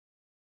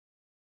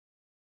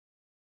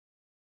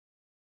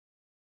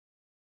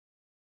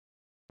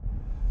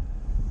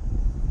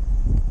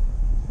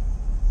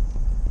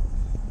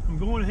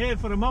going ahead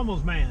for the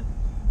Mumbles Man.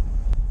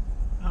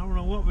 I don't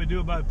know what we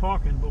do about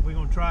parking, but we're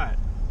gonna try it.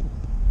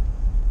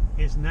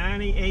 It's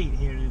 98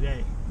 here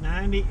today.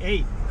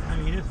 98. I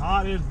mean, it's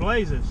hot as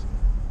blazes.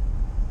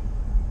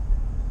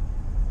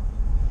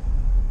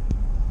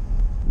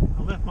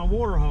 I left my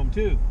water home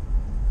too.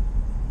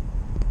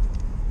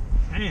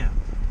 Damn.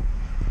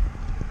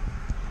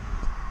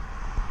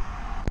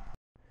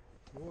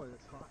 Boy,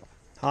 it's hot.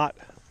 Hot.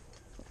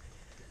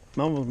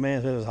 Mumbles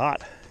Man says it's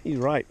hot. He's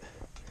right.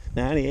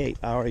 98,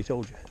 I already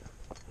told you.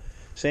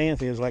 Sand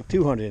feels like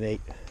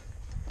 208.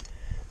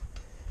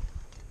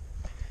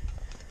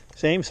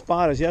 Same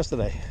spot as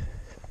yesterday.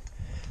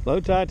 Low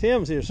tide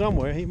Tim's here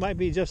somewhere. He might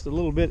be just a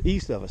little bit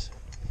east of us.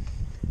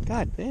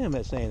 God damn,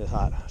 that sand is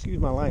hot. Excuse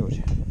my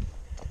language.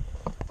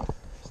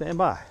 Stand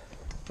by.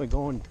 We're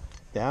going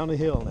down the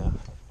hill now.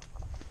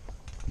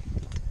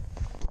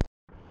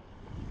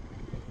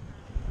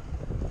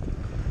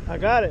 I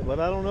got it, but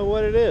I don't know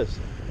what it is.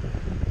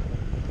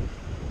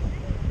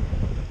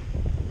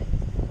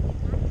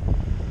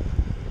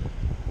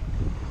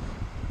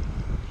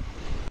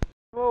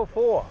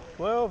 $12.04.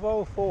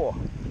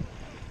 $12.04.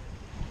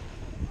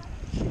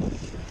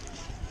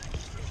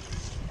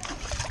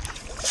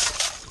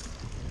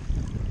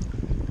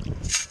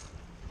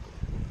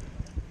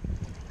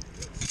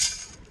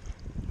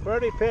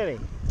 Pretty penny.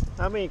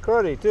 I mean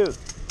Curdy too.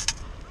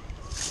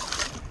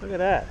 Look at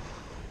that.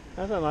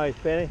 That's a nice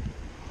penny.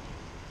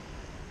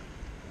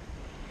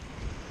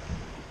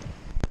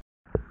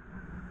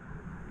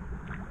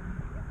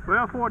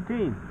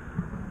 $12.14.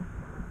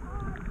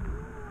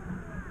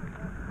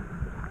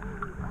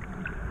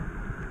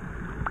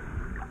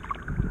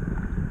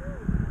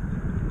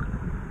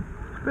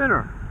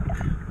 Spinner.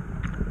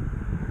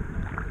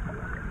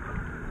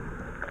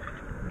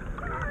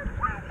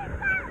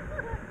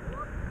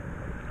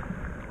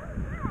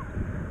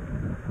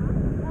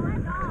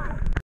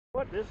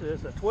 What this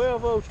is? A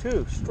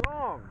 1202.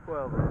 Strong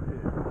 1202.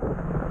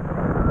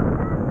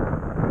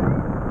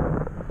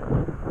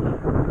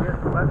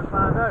 Let's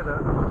find out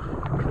though.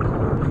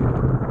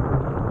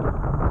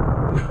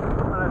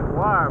 That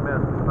wire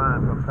mess we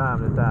find from time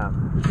to time.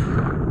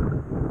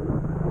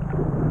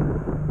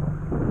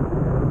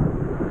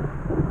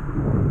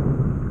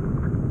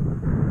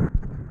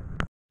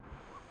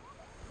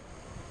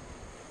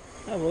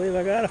 I believe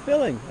I got a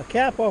filling, a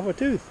cap off a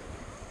tooth.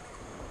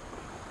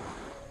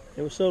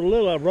 It was so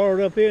little I brought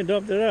it up here and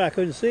dumped it out. I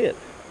couldn't see it,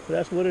 but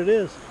that's what it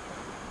is.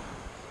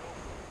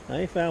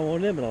 I ain't found one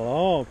of them in a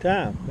long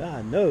time.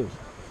 God knows.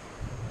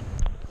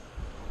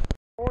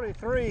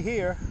 43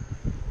 here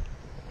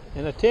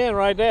and a 10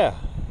 right there.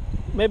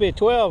 Maybe a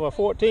 12 or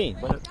 14,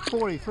 but it's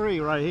 43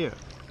 right here.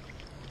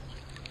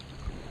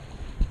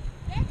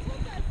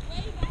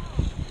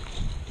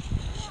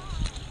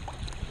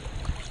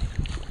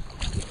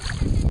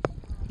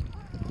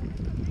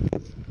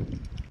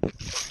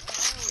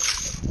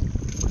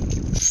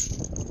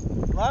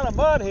 A lot of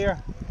mud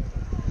here.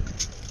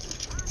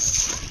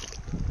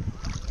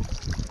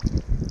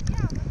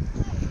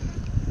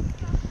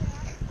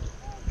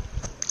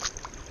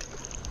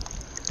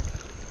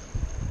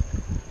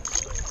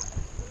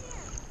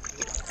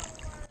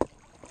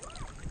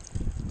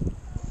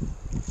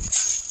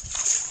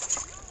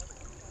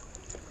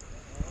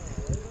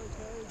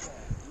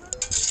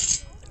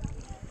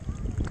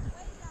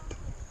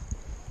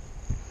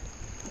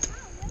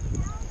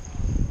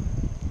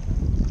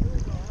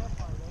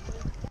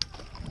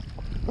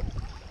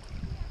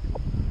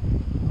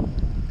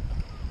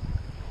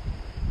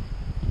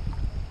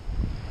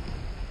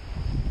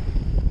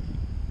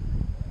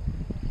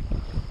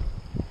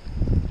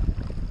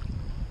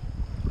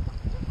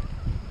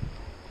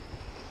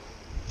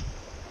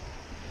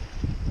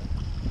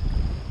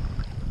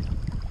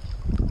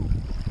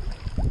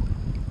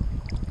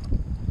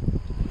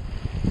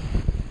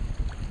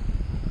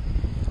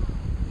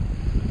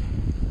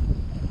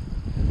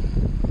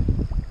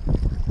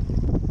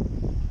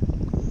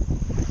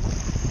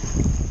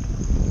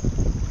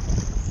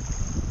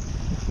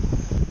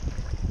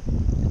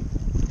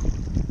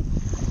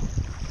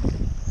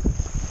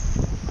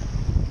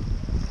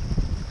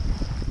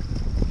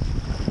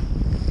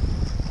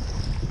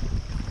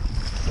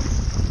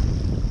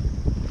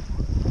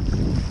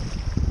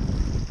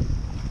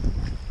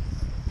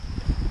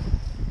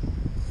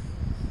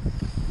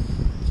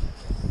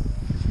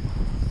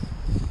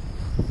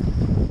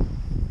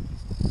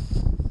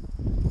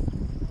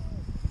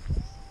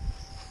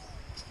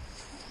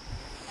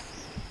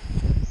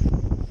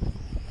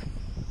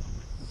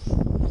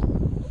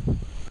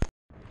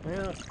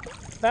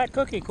 Fat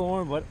cookie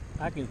corn, but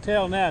I can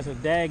tell now it's a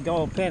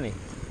daggone penny.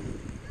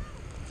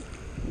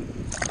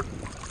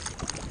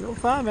 You don't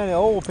find many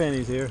old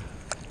pennies here.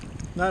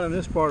 Not on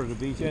this part of the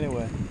beach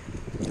anyway.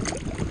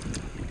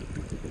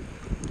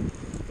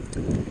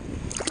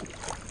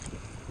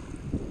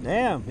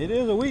 Damn, it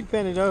is a wheat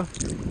penny though.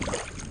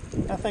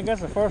 I think that's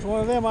the first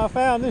one of them I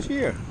found this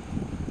year.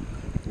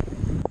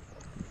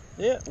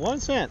 Yeah, 1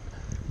 cent.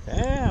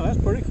 Damn,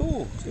 that's pretty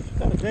cool. It's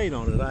got a date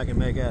on it I can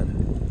make out.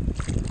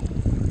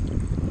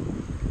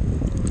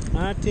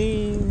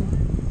 19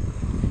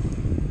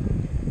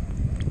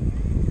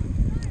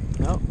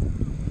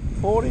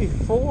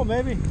 44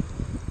 maybe.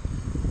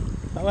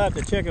 I'll have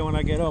to check it when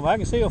I get home. I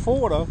can see a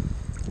 4 though.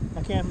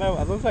 I can't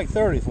remember. It looks like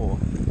 34.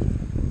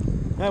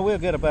 Now we'll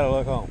get a better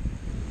look home.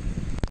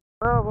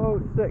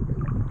 1206.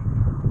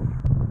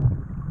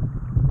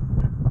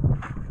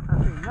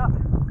 I see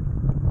nothing.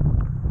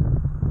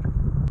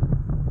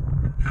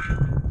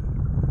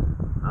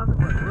 Nothing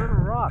but little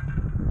rock.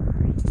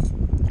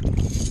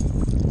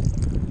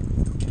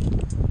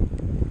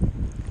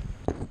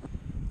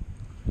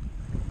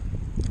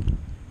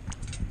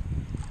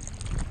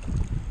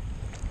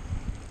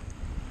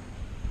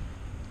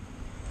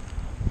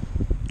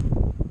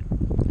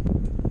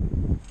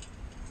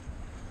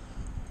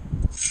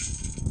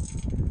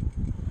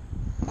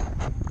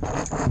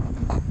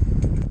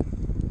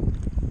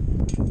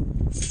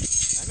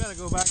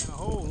 Go back in the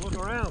hole and look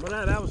around, but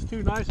that was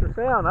too nice a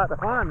sound not to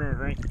find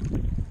anything.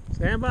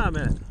 Stand by a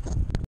minute.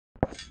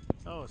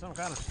 Oh, some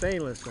kind of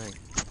stainless thing.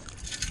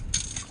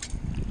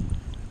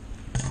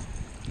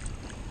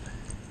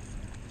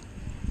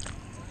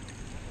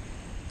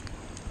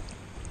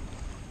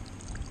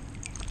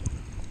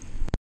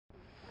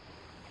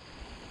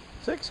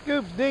 Six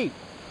scoops deep.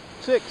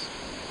 6.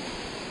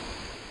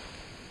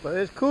 But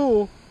it's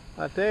cool,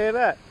 I tell you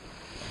that.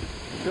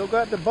 Still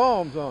got the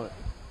bombs on it.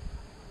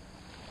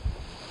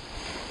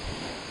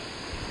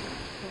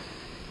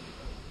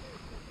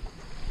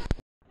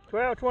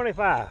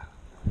 $12.25.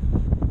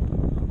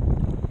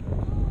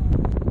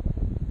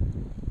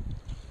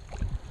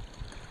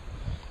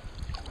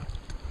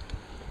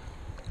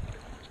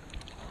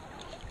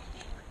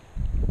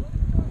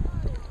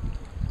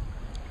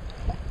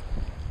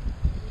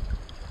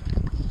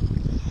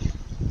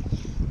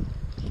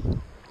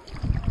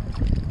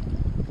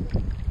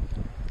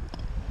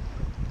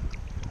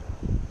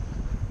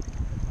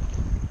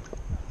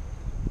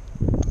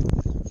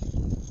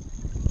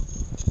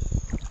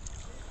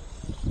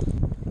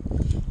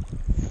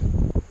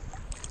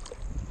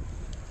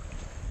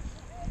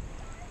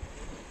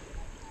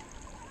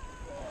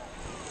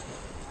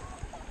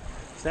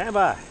 Stand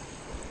by.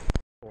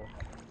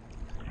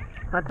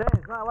 I tell you,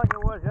 it's not like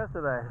it was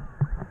yesterday.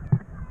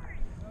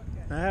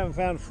 I haven't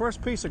found the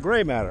first piece of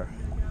gray matter.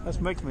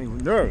 That makes me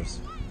nervous.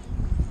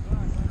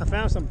 I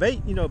found some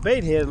bait,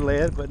 bait head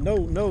lead, but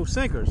no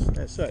sinkers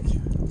as such.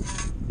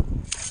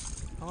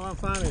 All I'm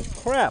finding is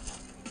crap.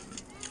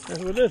 That's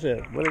what this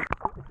is, but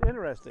it's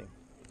interesting.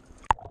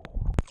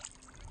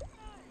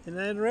 Isn't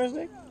that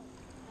interesting?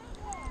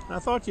 I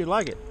thought you'd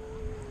like it.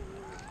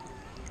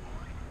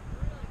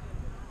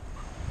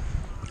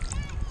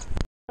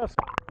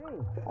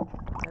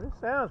 And this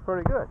sounds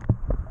pretty good.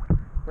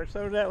 But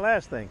so did that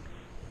last thing.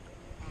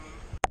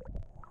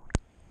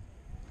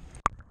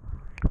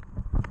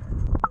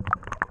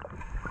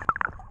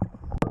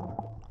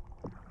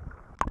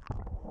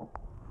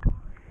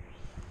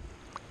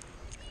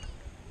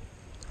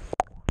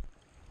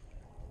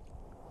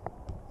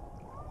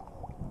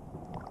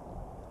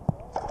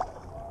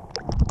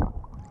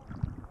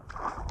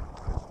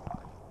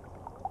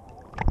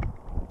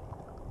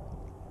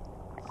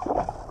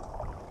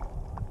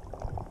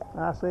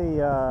 I see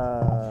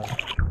nothing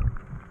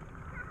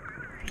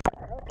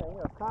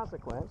of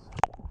consequence.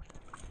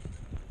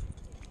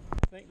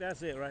 I think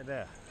that's it right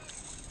there.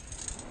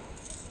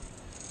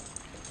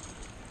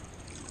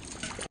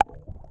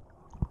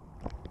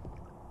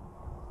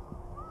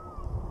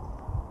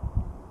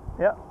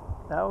 Yep,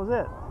 that was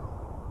it.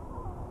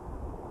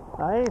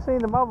 I ain't seen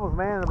the Mubbles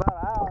man in about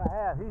an hour and a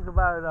half. He's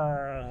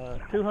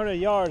about 200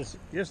 yards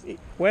just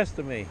west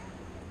of me.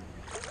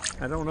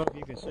 I don't know if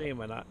you can see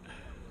him or not.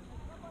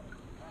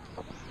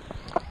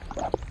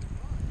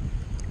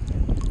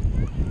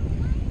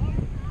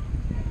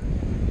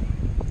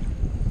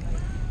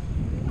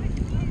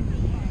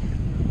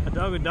 I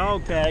dug a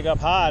dog tag up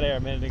high there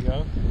a minute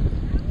ago,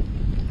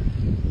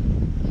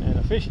 and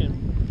a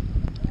fishing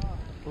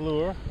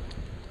lure,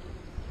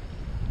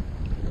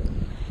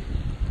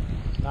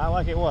 not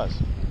like it was.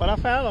 But I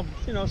found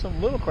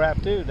some little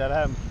crap too that I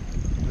haven't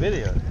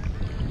videoed.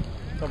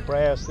 Some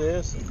brass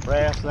this and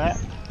brass that.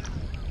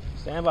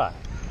 Stand by.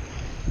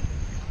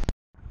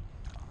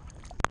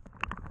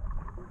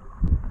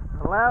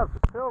 A loud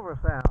silver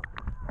sound,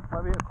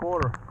 maybe a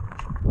quarter.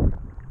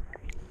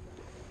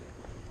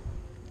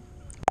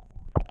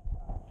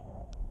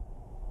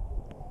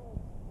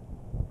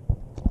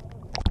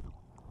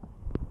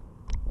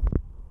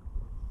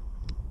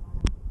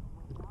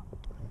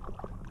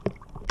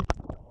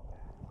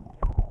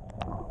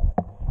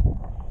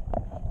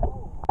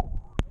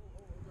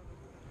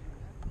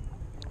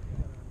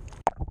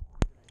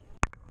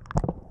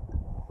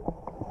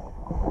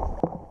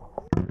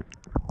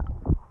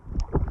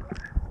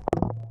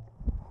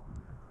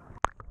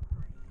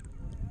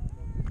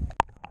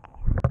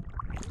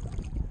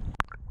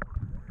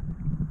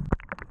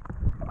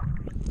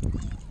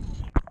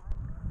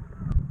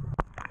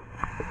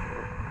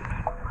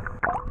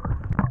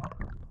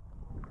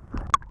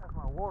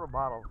 Water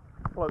bottle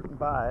floating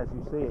by as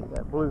you see it,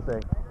 that blue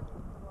thing.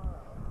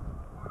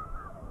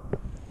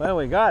 Well,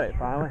 we got it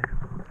finally.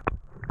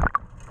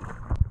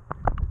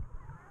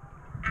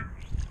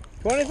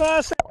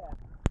 25 cents.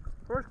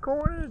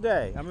 corner of the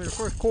day. I mean, the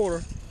first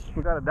quarter,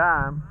 we got a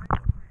dime.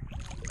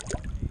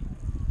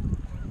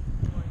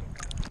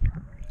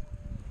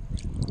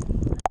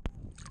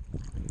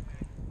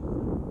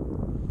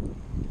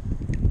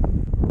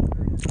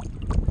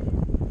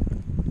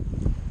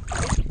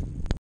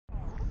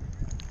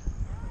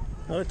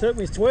 Well, it took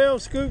me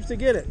 12 scoops to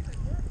get it.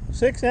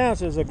 6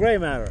 ounces of gray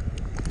matter.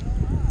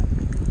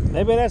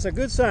 Maybe that's a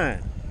good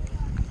sign.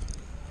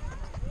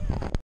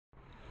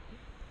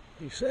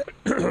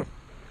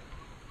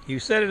 You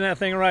set in that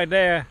thing right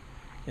there,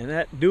 and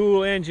that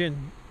dual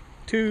engine,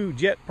 2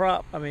 jet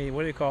prop, I mean,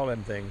 what do you call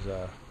them things?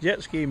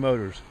 Jet ski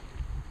motors.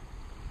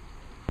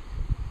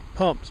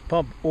 Pump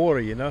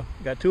order, you know.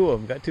 Got 2 of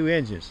them, got 2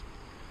 engines.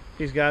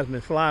 These guys have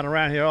been flying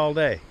around here all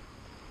day.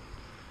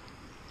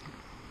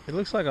 It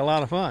looks like a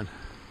lot of fun.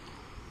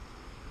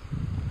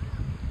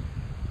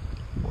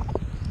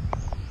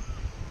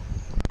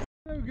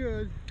 So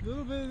good. A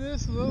little bit of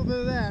this, a little bit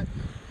of that.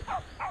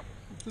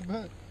 It's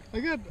about,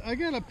 I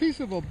got a piece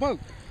of a boat.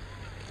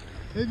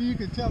 Maybe you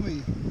can tell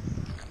me.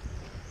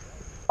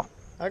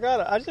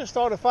 I just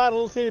started finding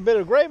a little teeny bit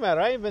of gray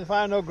matter. I ain't been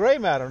finding no gray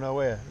matter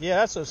nowhere. Yeah,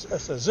 that's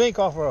a zinc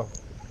off an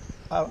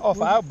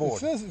outboard. It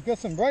says it's got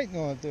some brighton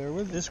on it there.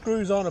 This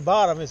screws on the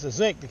bottom. It's a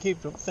zinc to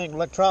keep the thing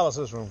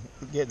electrolysis from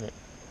getting it.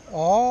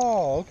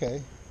 Oh,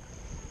 okay.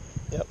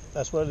 Yep,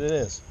 that's what it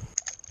is.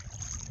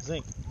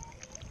 Zinc.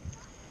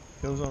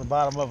 Goes on the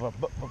bottom of a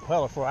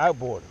propeller for an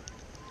outboard.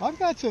 I've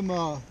got some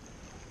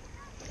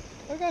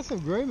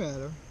gray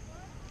matter.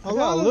 I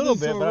got a little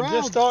bit, but I'm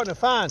just starting to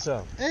find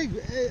some.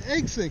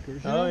 Egg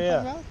sinkers. You know what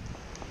I'm talking about?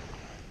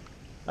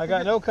 I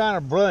got no kind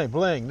of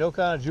bling, no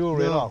kind of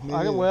jewelry at all.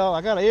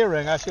 I got an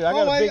earring. I got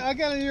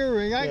an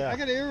earring. I got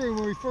an earring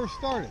when we first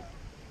started.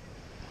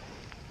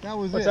 That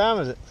was What time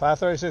is it?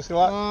 5:36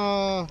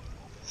 o'clock?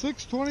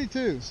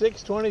 6:22.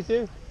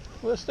 6:22?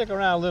 We'll stick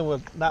around a little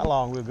bit, not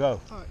long, we'll go.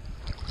 All right.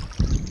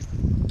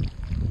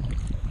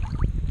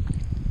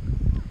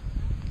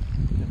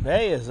 The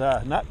day is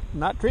not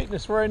treating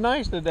us very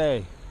nice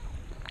today.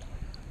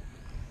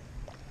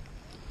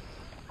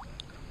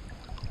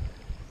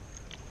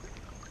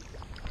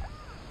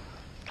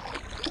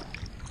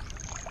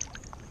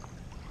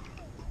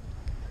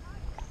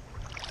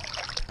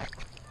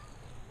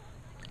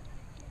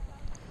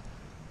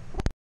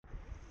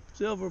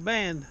 Silver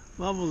band,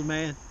 Mumbles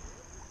man.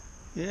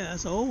 Yeah,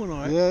 that's an old one,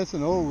 all right. Yeah, it's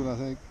an old one, I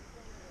think.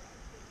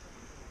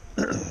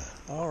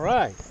 All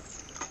right.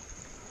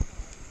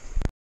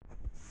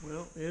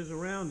 Well, here's a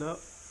roundup.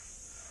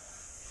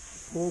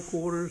 4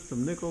 quarters,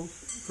 some nickels,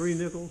 3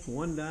 nickels,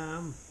 1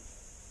 dime,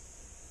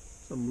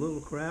 some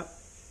little crap,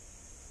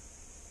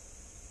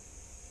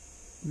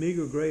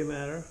 meager gray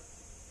matter,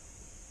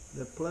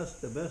 plus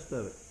the best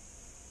of it,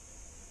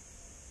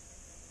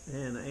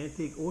 and an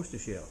antique oyster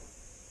shell.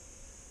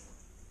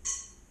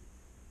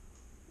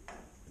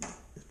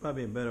 It's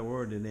probably a better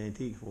word than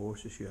antique for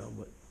oyster shell,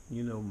 but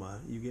you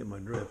get my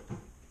drift.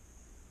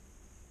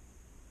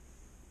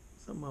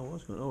 Something I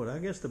was going to, I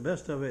guess the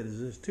best of it is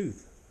this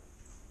tooth.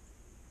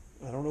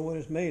 I don't know what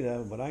it's made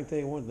of, but I can tell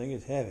you one thing,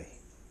 it's heavy.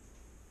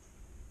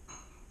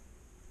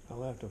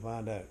 I'll have to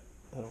find out.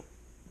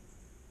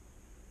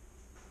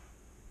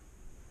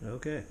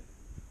 Okay,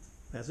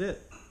 that's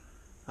it.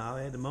 I'll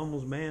add the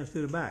Mumbles bands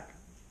to the back.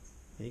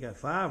 And you got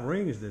 5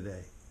 rings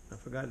today. I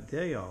forgot to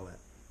tell you all that.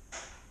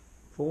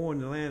 4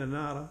 in the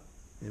Landonata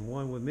and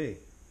 1 with me.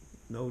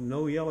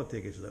 No yellow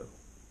tickets though.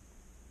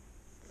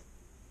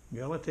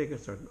 Yellow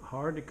tickets are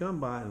hard to come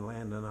by in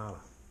Landonata.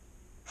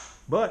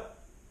 But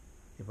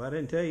if I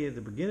didn't tell you at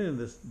the beginning of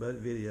this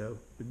video,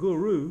 the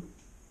guru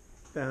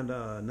found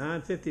a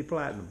 950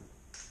 platinum.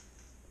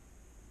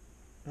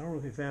 I don't know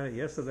if he found it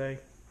yesterday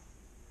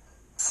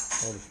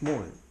or this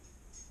morning,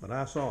 but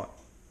I saw it.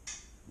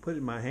 Put it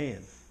in my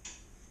hand.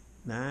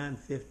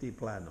 950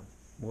 platinum.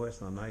 Boy,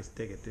 it's a nice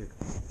ticket too.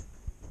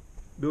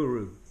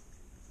 Guru.